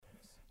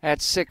At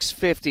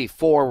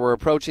 6:54, we're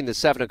approaching the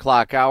 7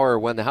 o'clock hour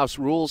when the House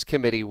Rules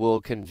Committee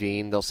will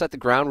convene. They'll set the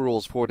ground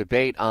rules for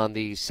debate on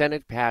the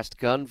Senate-passed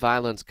gun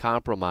violence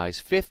compromise.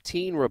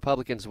 15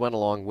 Republicans went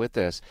along with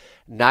this.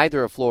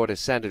 Neither of Florida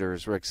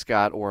Senators, Rick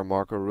Scott or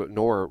Marco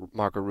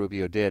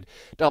Rubio, did.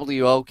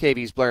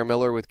 WOKV's Blair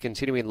Miller with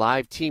continuing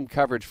live team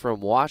coverage from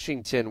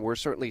Washington. We're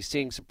certainly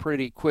seeing some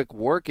pretty quick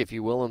work, if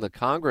you will, in the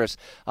Congress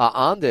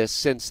on this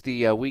since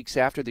the weeks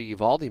after the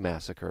Uvalde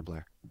massacre,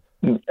 Blair.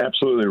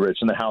 Absolutely, Rich.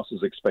 And the House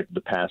is expected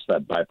to pass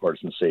that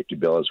bipartisan safety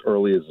bill as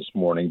early as this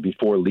morning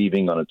before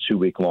leaving on a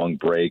 2-week-long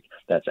break.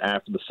 That's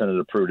after the Senate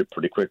approved it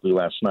pretty quickly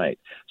last night.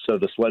 So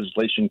this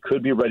legislation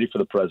could be ready for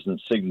the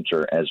president's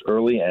signature as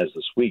early as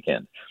this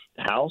weekend.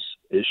 The House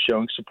is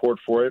showing support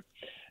for it.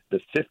 The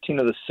 15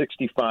 of the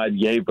 65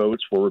 yay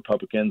votes were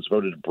Republicans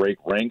voted to break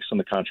ranks on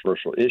the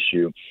controversial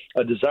issue,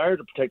 a desire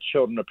to protect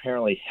children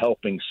apparently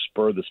helping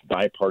spur this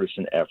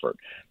bipartisan effort.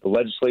 The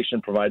legislation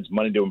provides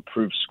money to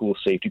improve school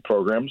safety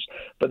programs,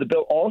 but the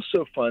bill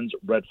also funds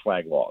red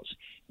flag laws.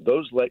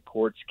 Those let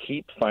courts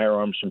keep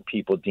firearms from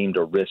people deemed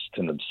a risk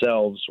to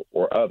themselves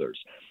or others.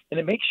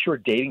 And it makes sure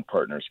dating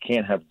partners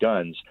can't have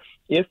guns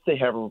if they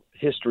have a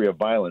history of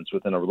violence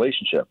within a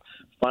relationship.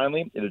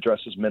 Finally, it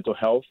addresses mental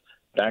health,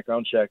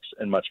 background checks,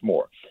 and much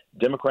more.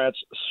 Democrats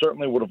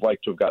certainly would have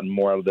liked to have gotten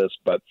more out of this,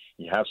 but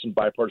you have some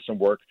bipartisan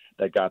work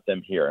that got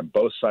them here. And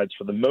both sides,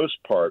 for the most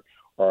part,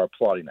 are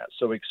applauding that.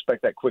 So we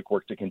expect that quick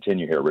work to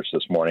continue here, Rich,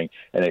 this morning,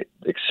 and it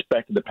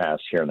expected to pass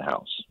here in the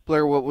House.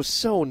 Blair, what was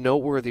so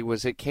noteworthy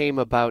was it came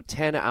about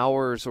 10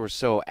 hours or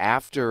so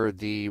after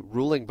the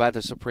ruling by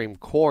the Supreme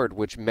Court,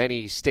 which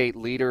many state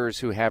leaders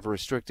who have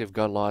restrictive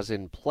gun laws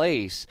in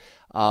place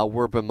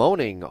were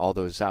bemoaning all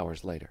those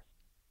hours later.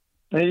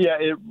 Yeah,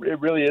 it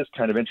really is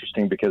kind of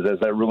interesting because as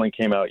that ruling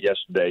came out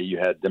yesterday, you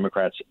had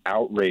Democrats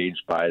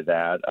outraged by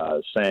that,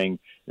 saying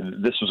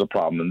this was a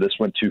problem and this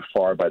went too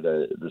far by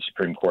the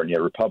Supreme Court, and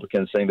yet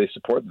Republicans saying they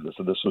supported this,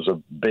 so this was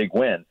a big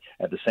win.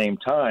 At the same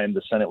time,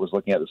 the Senate was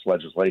looking at this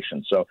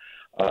legislation. So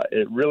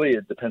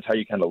it depends how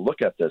you kind of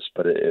look at this,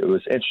 but it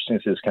was interesting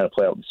to see this kind of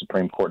play out in the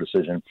Supreme Court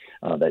decision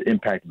that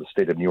impacted the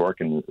state of New York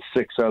and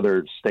 6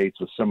 other states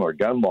with similar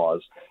gun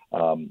laws.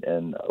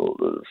 And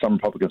some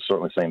Republicans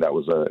certainly saying that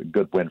was a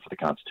good win for the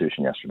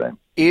Constitution yesterday.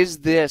 Is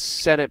this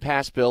Senate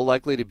passed bill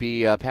likely to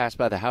be passed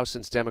by the House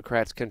since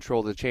Democrats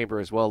control the chamber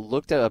as well,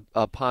 looked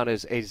upon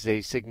as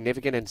a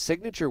significant and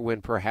signature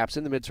win perhaps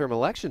in the midterm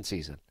election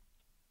season?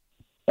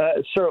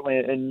 Certainly,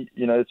 and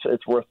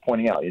it's worth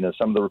pointing out.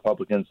 Some of the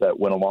Republicans that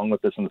went along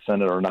with this in the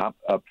Senate are not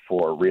up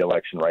for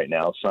re-election right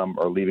now. Some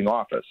are leaving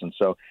office, and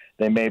so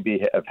they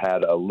maybe have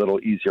had a little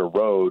easier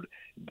road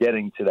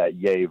getting to that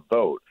yay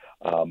vote.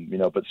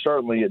 But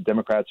certainly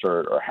Democrats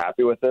are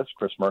happy with this.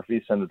 Chris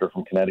Murphy, senator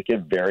from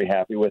Connecticut, very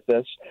happy with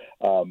this.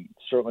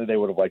 Certainly they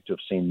would have liked to have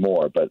seen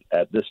more, but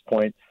at this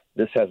point,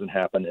 this hasn't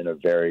happened in a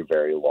very,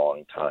 very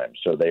long time.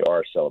 So they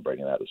are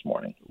celebrating that this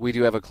morning. We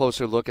do have a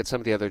closer look at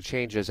some of the other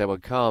changes that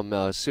would come,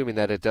 assuming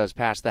that it does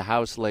pass the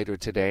House later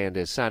today and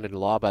is signed into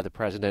law by the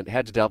president.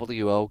 Head to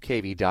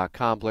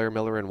WOKV.com. Blair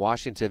Miller in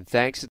Washington. Thanks.